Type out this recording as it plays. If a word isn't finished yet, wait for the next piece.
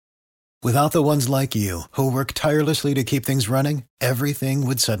Without the ones like you, who work tirelessly to keep things running, everything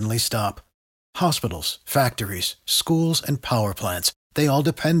would suddenly stop. Hospitals, factories, schools, and power plants, they all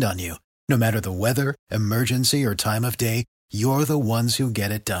depend on you. No matter the weather, emergency, or time of day, you're the ones who get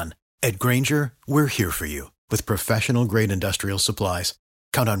it done. At Grainger, we're here for you with professional-grade industrial supplies.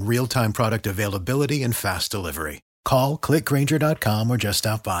 Count on real-time product availability and fast delivery. Call, click Grainger.com, or just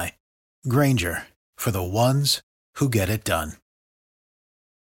stop by. Grainger, for the ones who get it done.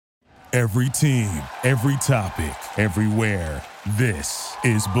 Every team, every topic, everywhere. This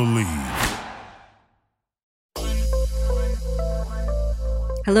is Believe.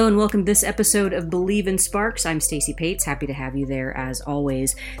 Hello and welcome to this episode of Believe in Sparks. I'm Stacey Pates, happy to have you there as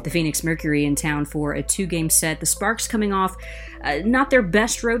always. The Phoenix Mercury in town for a 2-game set. The Sparks coming off not their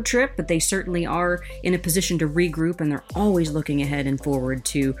best road trip, but they certainly are in a position to regroup, and they're always looking ahead and forward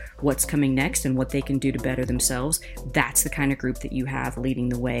to what's coming next and what they can do to better themselves. That's the kind of group that you have leading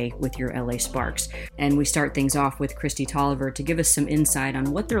the way with your LA Sparks. And we start things off with Kristi Toliver to give us some insight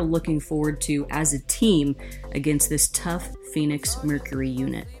on what they're looking forward to as a team against this tough Phoenix Mercury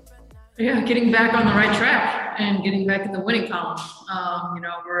unit. Yeah, getting back on the right track and getting back in the winning column.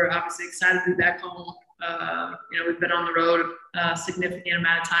 We're obviously excited to be back home. We've been on the road a significant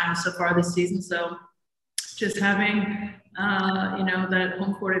amount of time so far this season. So just having, that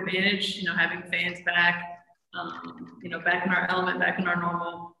home court advantage, having fans back, back in our element, back in our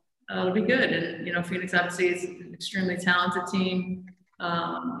normal, it'll be good. And, Phoenix obviously is an extremely talented team,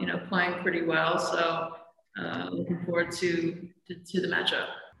 playing pretty well. So looking forward to the matchup.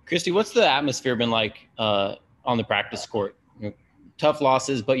 Kristi, what's the atmosphere been like on the practice court? Tough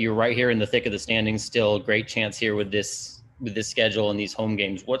losses, but you're right here in the thick of the standings. Still a great chance here with this schedule and these home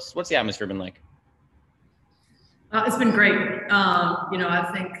games. What's the atmosphere been like? It's been great. I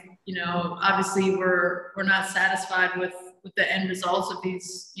think obviously we're not satisfied with the end results of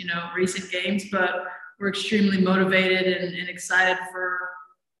these recent games, but we're extremely motivated and excited for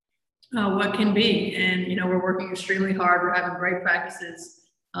what can be. And we're working extremely hard. We're having great practices.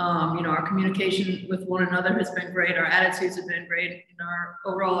 Our communication with one another has been great. Our attitudes have been great, and our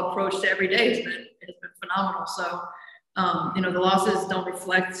overall approach to every day has been phenomenal. So, the losses don't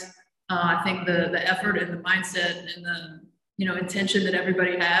reflect, I think, the effort and the mindset and the, intention that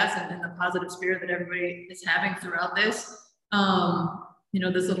everybody has and the positive spirit that everybody is having throughout this,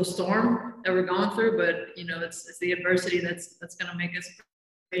 this little storm that we're going through. But, it's the adversity that's going to make us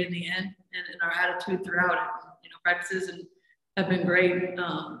great in the end, and our attitude throughout it. Practices have been great.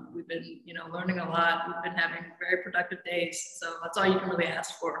 We've been, learning a lot. We've been having very productive days. So that's all you can really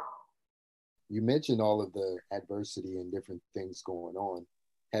ask for. You mentioned all of the adversity and different things going on.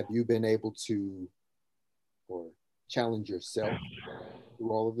 Have you been able to challenge yourself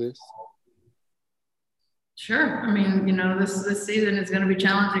through all of this? Sure. I mean, this season is going to be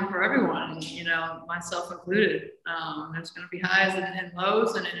challenging for everyone, myself included. There's going to be highs and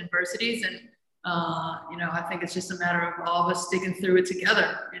lows and adversities. And I think it's just a matter of all of us sticking through it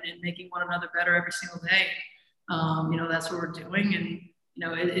together and making one another better every single day. That's what we're doing. And,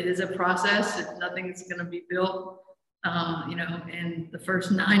 it is a process. Nothing's going to be built, in the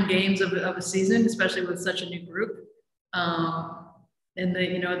first 9 games of a season, especially with such a new group. And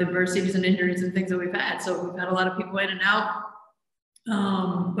the adversities and injuries and things that we've had. So we've had a lot of people in and out,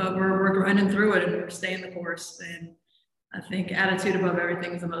 but we're grinding through it and we're staying the course. And I think attitude above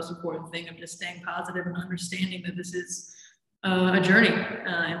everything is the most important thing, of just staying positive and understanding that this is a journey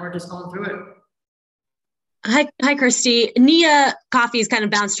and we're just going through it. Hi, Kristi. Nia Coffey's kind of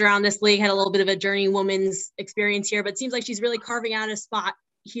bounced around this league, had a little bit of a journeywoman's experience here, but it seems like she's really carving out a spot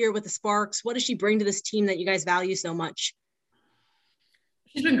here with the Sparks. What does she bring to this team that you guys value so much?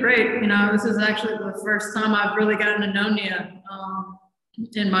 She's been great. This is actually the first time I've really gotten to know Nia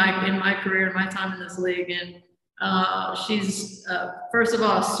in my career, in my time in this league. And she's, first of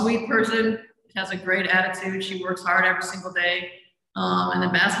all, a sweet person, has a great attitude. She works hard every single day. And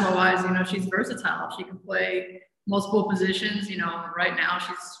then basketball-wise, she's versatile. She can play multiple positions. Right now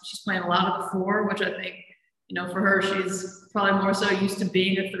she's playing a lot of the 4, which I think, for her, she's probably more so used to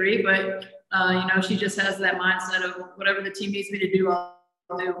being a 3. But, she just has that mindset of whatever the team needs me to do, I'll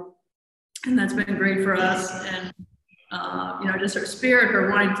do. And that's been great for us. And, just her spirit, her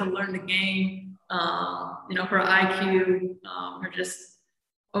wanting to learn the game, her IQ, her just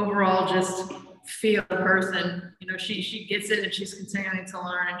overall just feel the person. She gets it and she's continuing to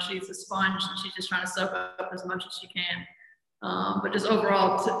learn, and she's a sponge and she's just trying to soak up as much as she can. But just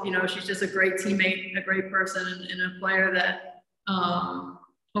overall, she's just a great teammate, a great person, and a player that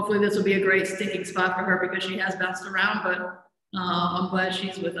hopefully this will be a great sticking spot for her, because she has bounced around, but I'm glad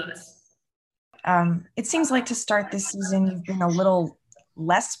she's with us. It seems like to start this season, you've been a little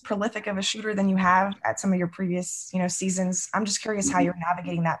less prolific of a shooter than you have at some of your previous, seasons. I'm just curious how you're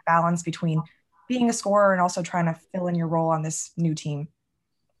navigating that balance between being a scorer and also trying to fill in your role on this new team.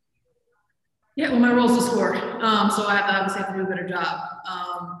 Yeah, well, my role is to score. So I have to do a better job.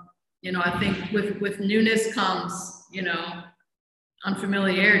 I think with newness comes,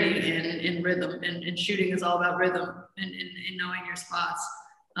 unfamiliarity and rhythm, and shooting is all about rhythm and knowing your spots.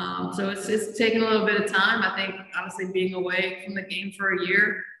 So it's taken a little bit of time. I think honestly being away from the game for a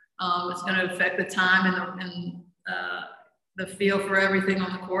year, it's going to affect the time and the feel for everything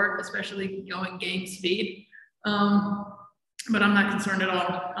on the court, especially going game speed. But I'm not concerned at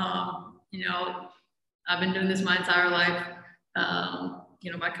all. I've been doing this my entire life.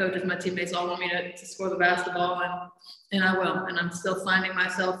 My coaches, my teammates all want me to score the basketball, and I will. And I'm still finding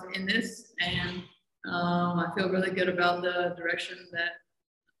myself in this, and I feel really good about the direction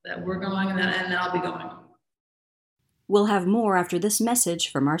that we're going and that I'll be going. We'll have more after this message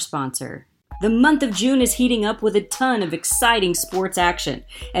from our sponsor. The month of June is heating up with a ton of exciting sports action,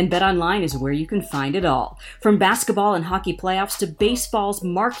 and BetOnline is where you can find it all. From basketball and hockey playoffs to baseball's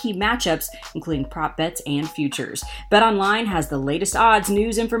marquee matchups, including prop bets and futures. BetOnline has the latest odds,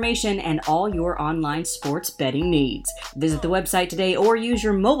 news, information, and all your online sports betting needs. Visit the website today or use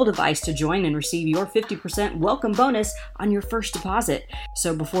your mobile device to join and receive your 50% welcome bonus on your first deposit.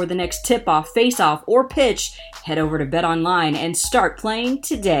 So before the next tip-off, face-off, or pitch, head over to BetOnline and start playing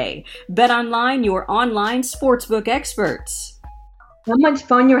today. BetOnline, your online sportsbook experts. How much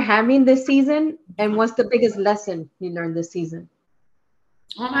fun you're having this season, and what's the biggest lesson you learned this season?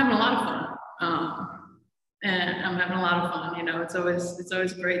 Well, I'm having a lot of fun, and I'm having a lot of fun. It's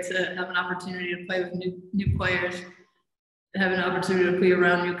always great to have an opportunity to play with new players, to have an opportunity to be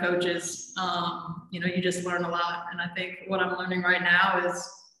around new coaches. You just learn a lot, and I think what I'm learning right now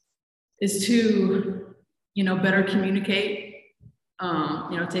is to better communicate.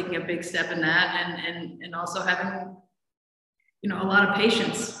 Taking a big step in that, and also having, a lot of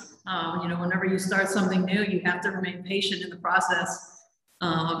patience. Whenever you start something new, you have to remain patient in the process,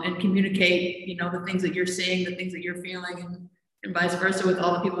 and communicate, the things that you're seeing, the things that you're feeling, and vice versa with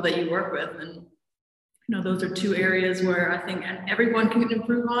all the people that you work with. And, those are two areas where I think everyone can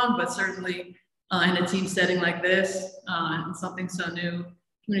improve on, but certainly in a team setting like this, and something so new,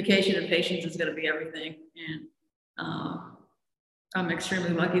 communication and patience is going to be everything. And, I'm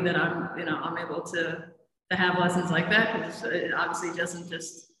extremely lucky that I'm able to have lessons like that, because it obviously doesn't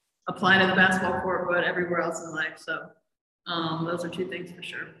just apply to the basketball court, but everywhere else in life. So those are two things for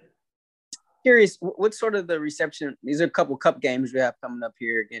sure. Curious, what's sort of the reception? These are a couple cup games we have coming up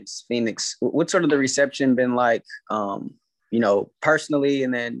here against Phoenix. What's sort of the reception been like, personally,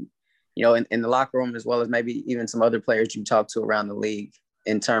 and then, in the locker room, as well as maybe even some other players you talk to around the league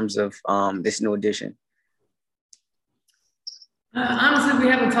in terms of this new addition? Honestly,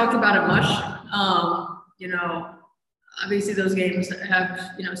 we haven't talked about it much. Obviously those games have,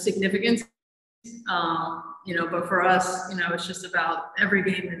 significance. But for us, it's just about every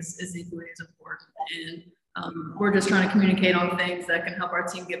game is equally as important. And we're just trying to communicate on things that can help our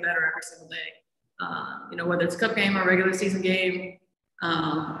team get better every single day. Whether it's a cup game or regular season game,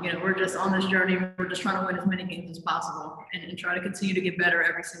 we're just on this journey. We're just trying to win as many games as possible and try to continue to get better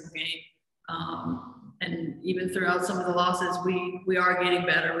every single game. And even throughout some of the losses, we are getting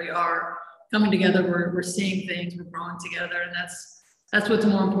better. We are coming together. We're seeing things. We're growing together, and that's what's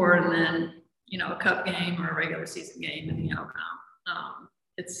more important than a cup game or a regular season game and the outcome.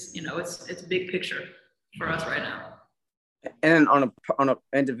 It's big picture for us right now. And on a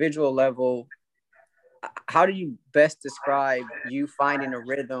individual level, how do you best describe you finding a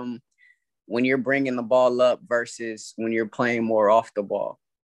rhythm when you're bringing the ball up versus when you're playing more off the ball?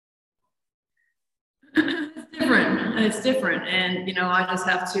 It's different. And, I just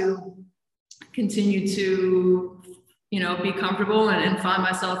have to continue to, be comfortable and find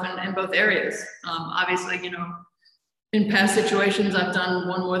myself in both areas. Obviously, in past situations, I've done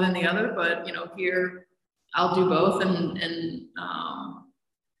one more than the other, but, here I'll do both and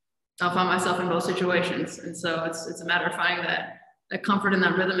I'll find myself in both situations. And so it's a matter of finding that comfort and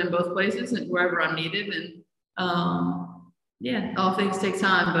that rhythm in both places and wherever I'm needed. And, all things take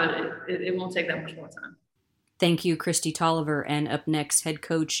time, but it won't take that much more time. Thank you, Kristi Tolliver. And up next, head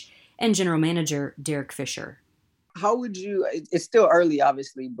coach and general manager, Derek Fisher. How would you, it's still early,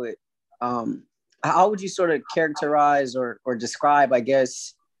 obviously, but how would you sort of characterize or describe, I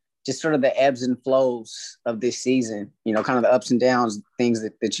guess, just sort of the ebbs and flows of this season, kind of the ups and downs, things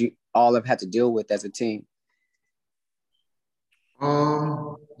that you all have had to deal with as a team?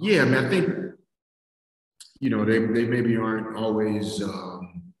 I think, they maybe aren't always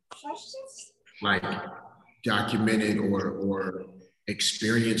like documented or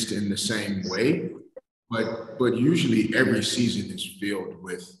experienced in the same way, but usually every season is filled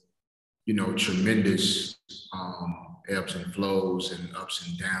with, tremendous ebbs and flows and ups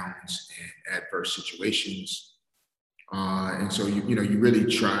and downs and adverse situations. And so, you really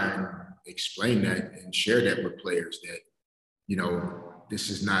try and explain that and share that with players that, this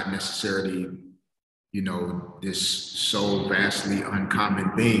is not necessarily, this so vastly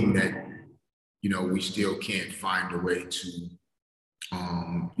uncommon thing that, we still can't find a way to,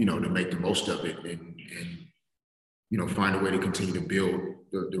 to make the most of it and find a way to continue to build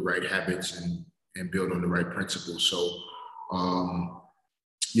the right habits and build on the right principles. So,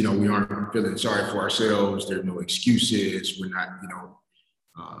 we aren't feeling sorry for ourselves. There's no excuses. We're not,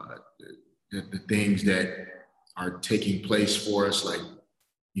 the things that are taking place for us, like,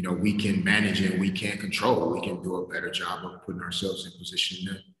 we can manage and we can control. We can do a better job of putting ourselves in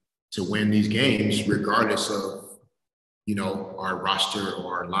position to win these games, regardless of, our roster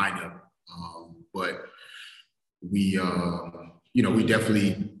or our lineup. But we, we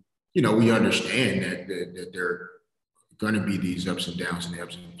definitely, we understand that there are going to be these ups and downs and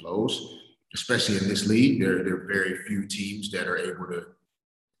ebbs and flows, especially in this league. There are very few teams that are able to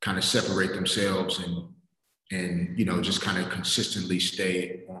kind of separate themselves and just kind of consistently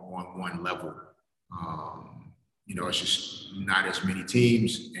stay on one level. It's just not as many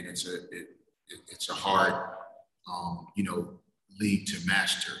teams, and it's a hard, league to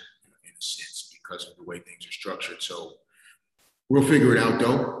master in a sense because of the way things are structured. So we'll figure it out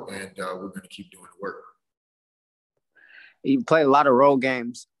though, and we're going to keep doing the work. You play a lot of road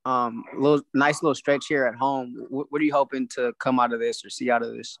games. Nice little stretch here at home. What are you hoping to come out of this or see out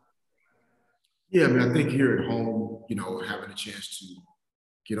of this? Yeah, I think here at home, having a chance to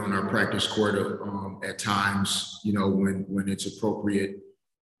get on our practice court at times, when it's appropriate,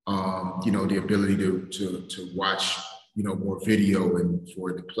 the ability to watch, more video and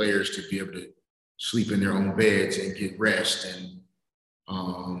for the players to be able to sleep in their own beds and get rest and,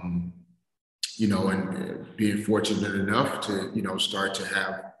 and being fortunate enough to, start to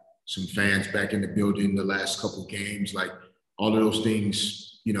have some fans back in the building the last couple of games, like all of those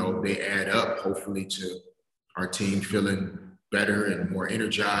things, they add up hopefully to our team feeling better and more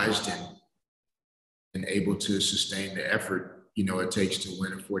energized and able to sustain the effort, it takes to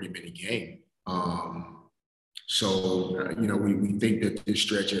win a 40-minute game. So, we think that this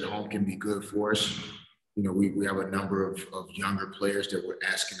stretch at home can be good for us. We have a number of younger players that we're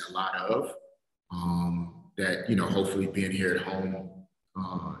asking a lot of that, hopefully being here at home,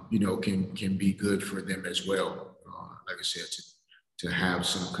 can be good for them as well. Like I said, to have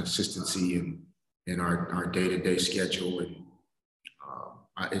some consistency in our day-to-day schedule. And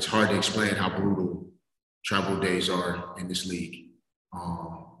it's hard to explain how brutal travel days are in this league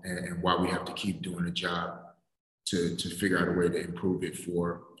and why we have to keep doing a job to figure out a way to improve it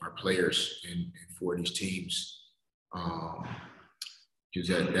for our players and for these teams. Because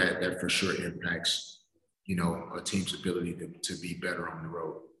that for sure impacts, a team's ability to be better on the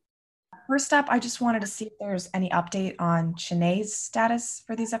road. First up, I just wanted to see if there's any update on Chiney's status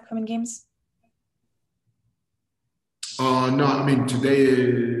for these upcoming games. No, today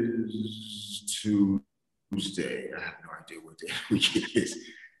is Tuesday. I have no idea what day of the week it is.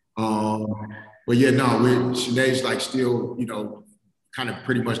 But yeah, no, Chiney's like still, kind of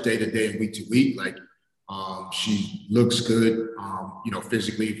pretty much day to day and week to week. Like she looks good,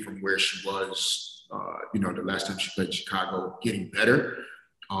 physically from where she was, the last time she played Chicago, getting better.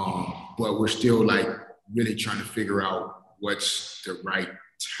 But we're still like really trying to figure out what's the right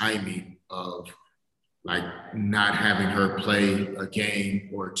timing of like not having her play a game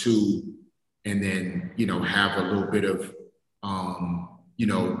or two and then, have a little bit of,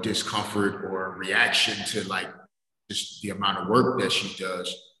 discomfort or reaction to like just the amount of work that she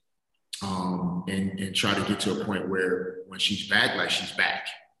does and try to get to a point where when she's back, like she's back.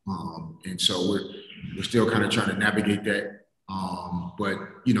 And so we're still kind of trying to navigate that. But,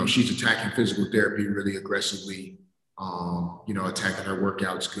 she's attacking physical therapy really aggressively, attacking her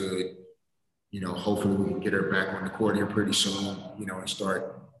workouts good. Hopefully we can get her back on the court here pretty soon, and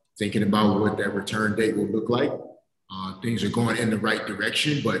start thinking about what that return date will look like. Things are going in the right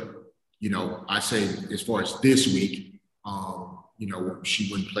direction, but, I say as far as this week, she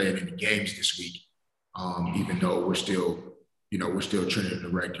wouldn't play in any games this week, even though we're still trending in the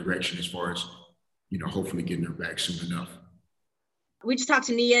right direction as far as, hopefully getting her back soon enough. We just talked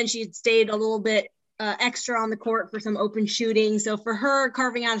to Nia and she stayed a little bit extra on the court for some open shooting. So for her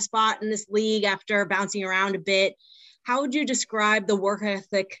carving out a spot in this league after bouncing around a bit, how would you describe the work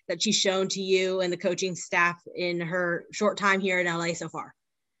ethic that she's shown to you and the coaching staff in her short time here in LA so far?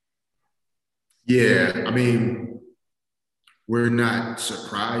 Yeah, we're not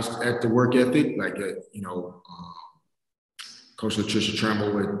surprised at the work ethic. Like, Coach Latricia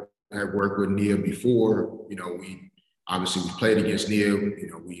Tremble had worked with Nia before. We played against Nia.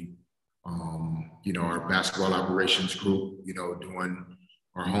 Our basketball operations group, doing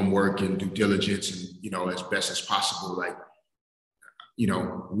our homework and due diligence and, as best as possible. Like,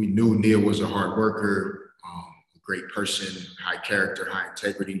 we knew Nia was a hard worker, a great person, high character, high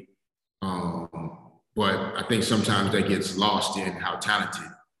integrity. But I think sometimes that gets lost in how talented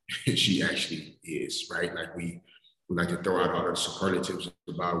she actually is, right? Like we like to throw out all the superlatives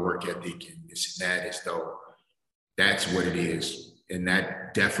about work ethic and this and that as though that's what it is. And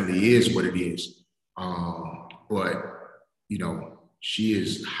that definitely is what it is. But, she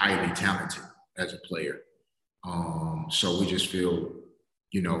is highly talented as a player. So we just feel,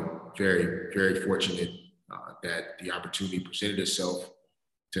 very, very fortunate that the opportunity presented itself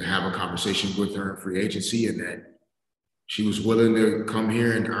to have a conversation with her in free agency, and that she was willing to come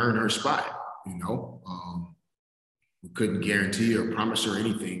here and earn her spot. We couldn't guarantee or promise her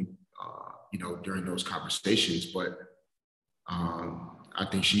anything, during those conversations, but I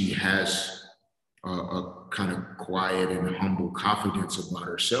think she has a kind of quiet and humble confidence about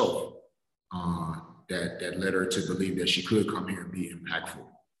herself that led her to believe that she could come here and be impactful.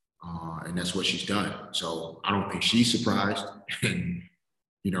 And that's what she's done. So I don't think she's surprised. And,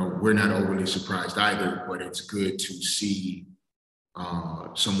 we're not overly surprised either, but it's good to see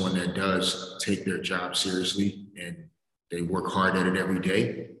someone that does take their job seriously and they work hard at it every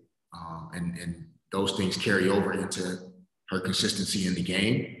day. And those things carry over into her consistency in the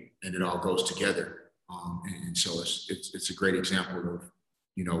game, and it all goes together. And so it's a great example of,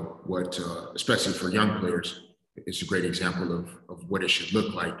 what, especially for young players, it's a great example of what it should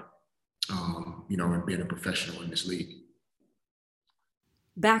look like, and being a professional in this league.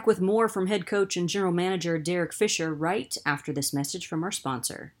 Back with more from head coach and general manager Derek Fisher right after this message from our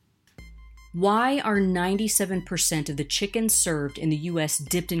sponsor. Why are 97% of the chickens served in the U.S.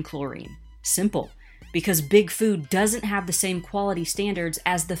 dipped in chlorine? Simple. Because Big Food doesn't have the same quality standards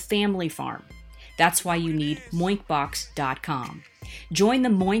as the family farm. That's why you need moinkbox.com. Join the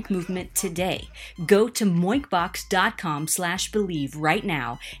Moink movement today. Go to moinkbox.com/believe right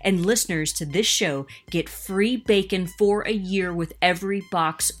now, and listeners to this show get free bacon for a year with every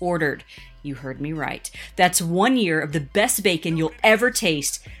box ordered. You heard me right. That's 1 year of the best bacon you'll ever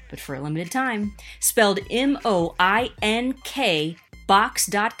taste, but for a limited time. Spelled MOINK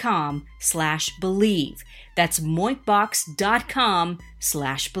box.com/believe. That's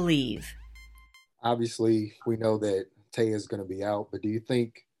moinkbox.com/believe. Obviously, we know that Taya is going to be out, but do you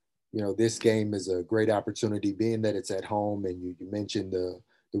think, this game is a great opportunity, being that it's at home, and you mentioned the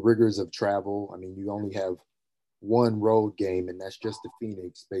rigors of travel? I mean, you only have one road game, and that's just the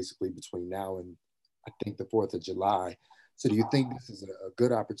Phoenix, basically between now and I think the 4th of July. So do you think this is a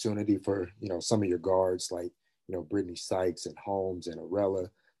good opportunity for, some of your guards like, Brittany Sykes and Holmes and Arella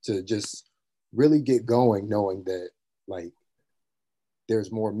to just really get going, knowing that, like,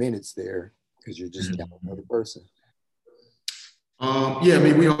 there's more minutes there because you're just down another person? Yeah, I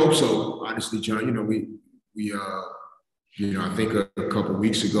mean, we hope so, honestly, John. We I think a couple of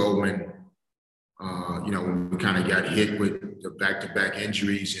weeks ago when we kind of got hit with the back-to-back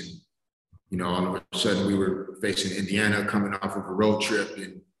injuries, and, all of a sudden we were facing Indiana coming off of a road trip,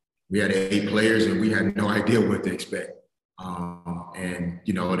 and we had 8 players and we had no idea what to expect. And,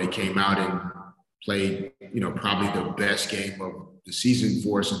 they came out and played, probably the best game of the season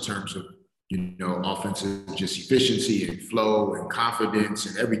for us in terms of, offensive just efficiency and flow and confidence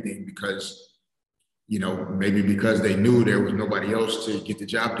and everything, because, maybe because they knew there was nobody else to get the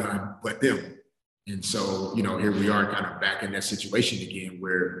job done but them. And so, here we are kind of back in that situation again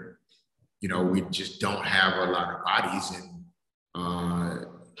where, we just don't have a lot of bodies. And,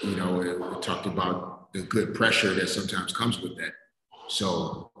 we talked about the good pressure that sometimes comes with that.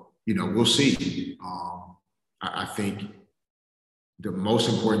 So, we'll see. I think the most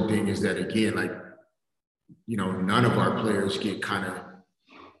important thing is that, again, like, none of our players get kind of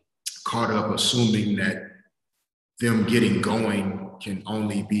caught up assuming that them getting going can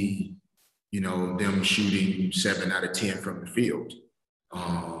only be, them shooting 7 out of 10 from the field.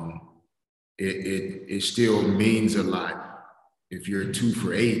 It still means a lot if you're 2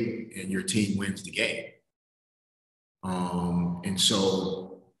 for 8 and your team wins the game. And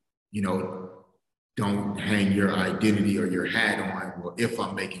so, don't hang your identity or your hat on, well, if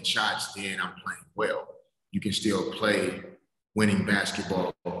I'm making shots, then I'm playing well. You can still play winning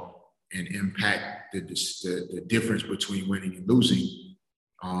basketball and impact the difference between winning and losing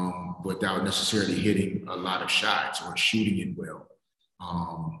without necessarily hitting a lot of shots or shooting it well.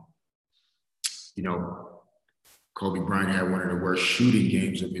 Kobe Bryant had one of the worst shooting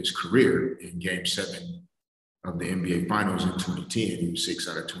games of his career in Game 7 of the NBA Finals in 2010. He was 6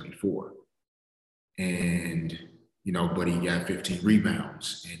 out of 24. And, but he got 15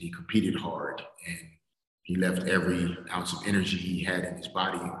 rebounds and he competed hard and he left every ounce of energy he had in his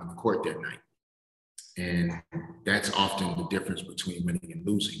body on the court that night. And that's often the difference between winning and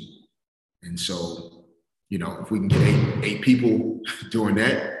losing. And so, if we can get eight people doing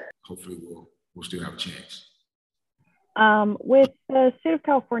that, hopefully we'll still have a chance. With the state of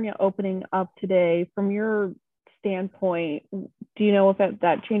California opening up today, from your standpoint, do you know if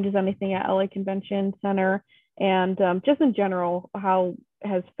that changes anything at LA Convention Center? And just in general, how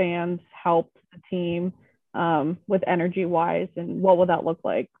has fans helped the team with energy-wise, and what will that look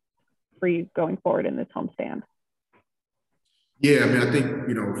like for you going forward in this homestand? Yeah, I mean, I think,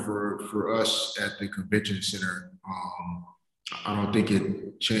 for us at the convention center, I don't think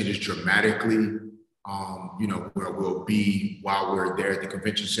it changes dramatically, where we'll be while we're there at the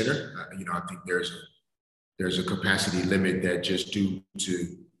convention center. I think there's a capacity limit that just due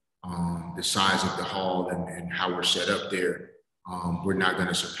to the size of the hall and how we're set up there, we're not going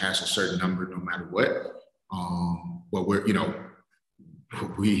to surpass a certain number no matter what. But we're,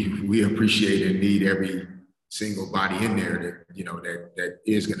 we appreciate and need every single body in there that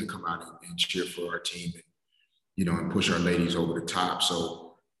is going to come out and cheer for our team and push our ladies over the top.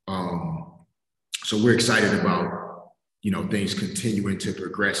 So we're excited about things continuing to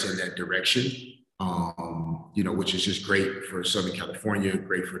progress in that direction, which is just great for Southern California,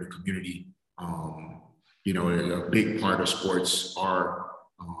 great for the community. A big part of sports are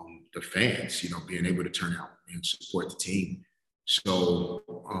the fans, being able to turn out and support the team. So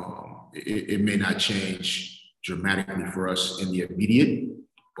it may not change dramatically for us in the immediate,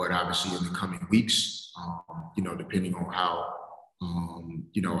 but obviously in the coming weeks, depending on how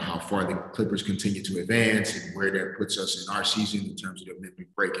far the Clippers continue to advance and where that puts us in our season in terms of the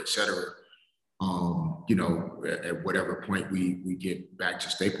Olympic break, et cetera. At whatever point we get back to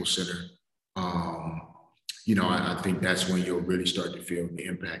Staples Center, I think that's when you'll really start to feel the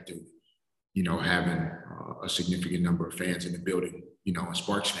impact of, having a significant number of fans in the building, and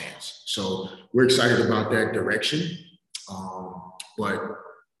Sparks fans. So we're excited about that direction. But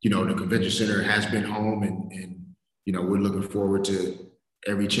the convention center has been home and we're looking forward to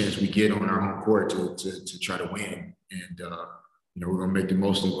every chance we get on our home court to try to win. And, we're going to make the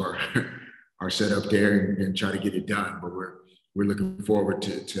most of our setup there and try to get it done. But we're looking forward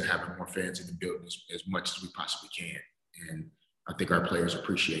to having more fans in the building as much as we possibly can. And I think our players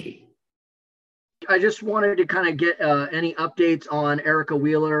appreciate it. I just wanted to kind of get any updates on Erica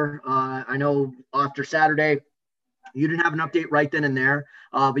Wheeler. I know after Saturday, you didn't have an update right then and there,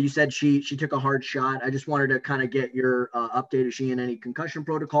 but you said she took a hard shot. I just wanted to kind of get your update. Is she in any concussion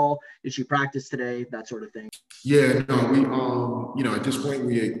protocol? Did she practice today? That sort of thing. Yeah, no, we at this point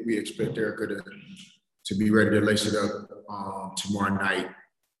we expect Erica to be ready to lace it up tomorrow night.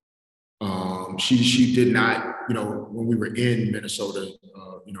 She did not, when we were in Minnesota,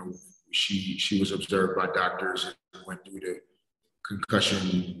 she was observed by doctors and went through the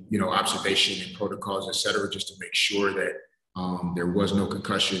concussion, observation and protocols, et cetera, just to make sure that there was no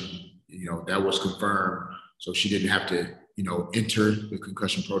concussion, that was confirmed. So she didn't have to, enter the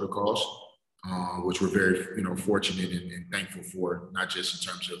concussion protocols, which we're very, fortunate and thankful for, not just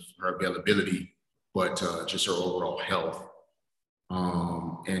in terms of her availability, but just her overall health.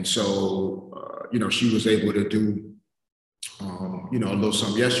 And so, she was able to do, a little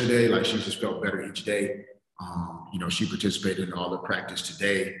something yesterday, like she just felt better each day. She participated in all the practice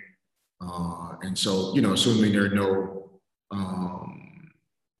today. And so, assuming there are no,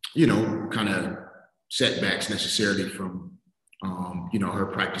 kind of setbacks necessarily from, her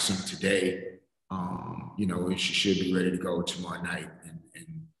practicing today, she should be ready to go tomorrow night. And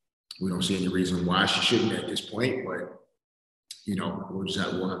we don't see any reason why she shouldn't at this point, but,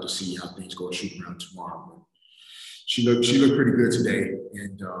 we'll have to see how things go shooting around tomorrow. But she looked pretty good today.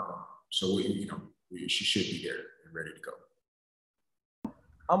 And so, she should be there and ready to go.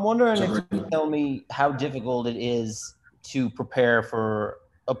 I'm wondering if you can tell me how difficult it is to prepare for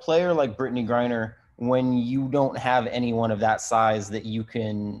a player like Brittney Griner when you don't have anyone of that size that you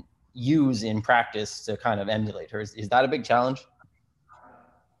can use in practice to kind of emulate her. Is that a big challenge?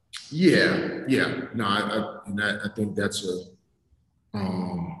 Yeah. No, I think that's a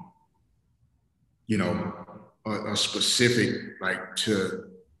specific, like to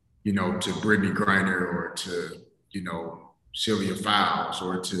Brittney Griner or to, Sylvia Fowles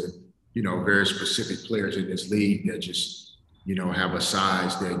or to, very specific players in this league that just, have a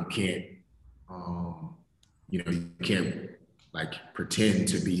size that you can't, you can't like pretend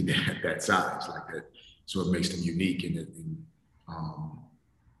to be that size like that. so it makes them unique. And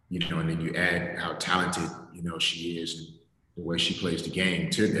and then you add how talented, she is and the way she plays the game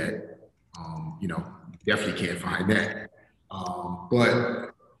to that. Definitely can't find that.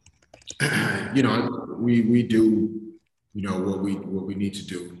 But we do, what we need to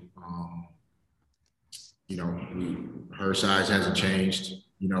do. Her size hasn't changed.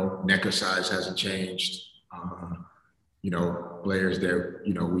 NECA size hasn't changed. Players that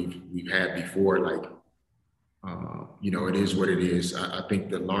we've had before, it is what it is. I think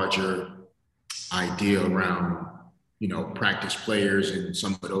the larger idea around practice players and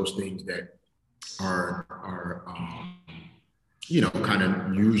some of those things that are kind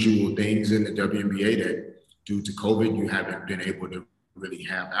of usual things in the WNBA that due to COVID you haven't been able to really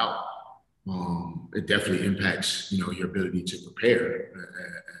have out. It definitely impacts your ability to prepare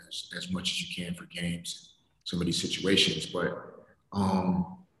as much as you can for games, some of these situations. But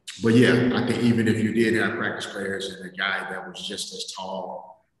yeah, I think even if you did have practice players and a guy that was just as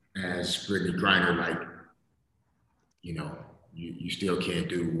tall as Brittany Griner, you still can't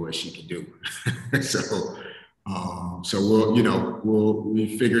do what she can do. So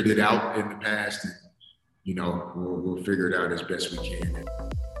we figured it out in the past, and we'll figure it out as best we can.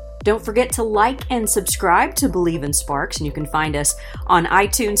 Don't forget to like and subscribe to Believe in Sparks, and you can find us on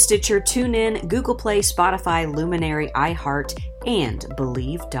iTunes, Stitcher, TuneIn, Google Play, Spotify, Luminary, iHeart, and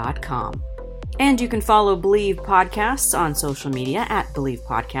Believe.com. And you can follow Believe Podcasts on social media at Believe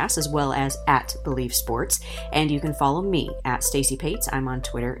Podcasts, as well as at Believe Sports. And you can follow me at Stacey Pates. I'm on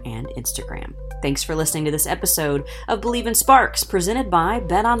Twitter and Instagram. Thanks for listening to this episode of Believe in Sparks, presented by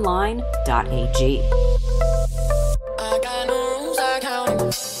BetOnline.ag.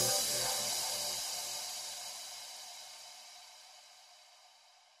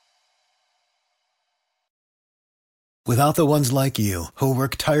 Without the ones like you, who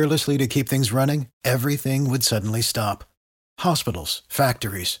work tirelessly to keep things running, everything would suddenly stop. Hospitals,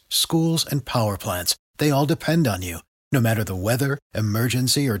 factories, schools, and power plants, they all depend on you. No matter the weather,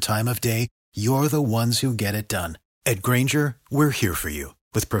 emergency, or time of day, you're the ones who get it done. At Grainger, we're here for you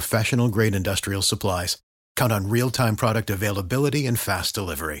with professional-grade industrial supplies. Count on real-time product availability and fast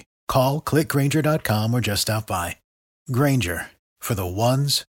delivery. Call, click Grainger.com, or just stop by. Grainger, for the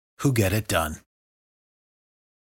ones who get it done.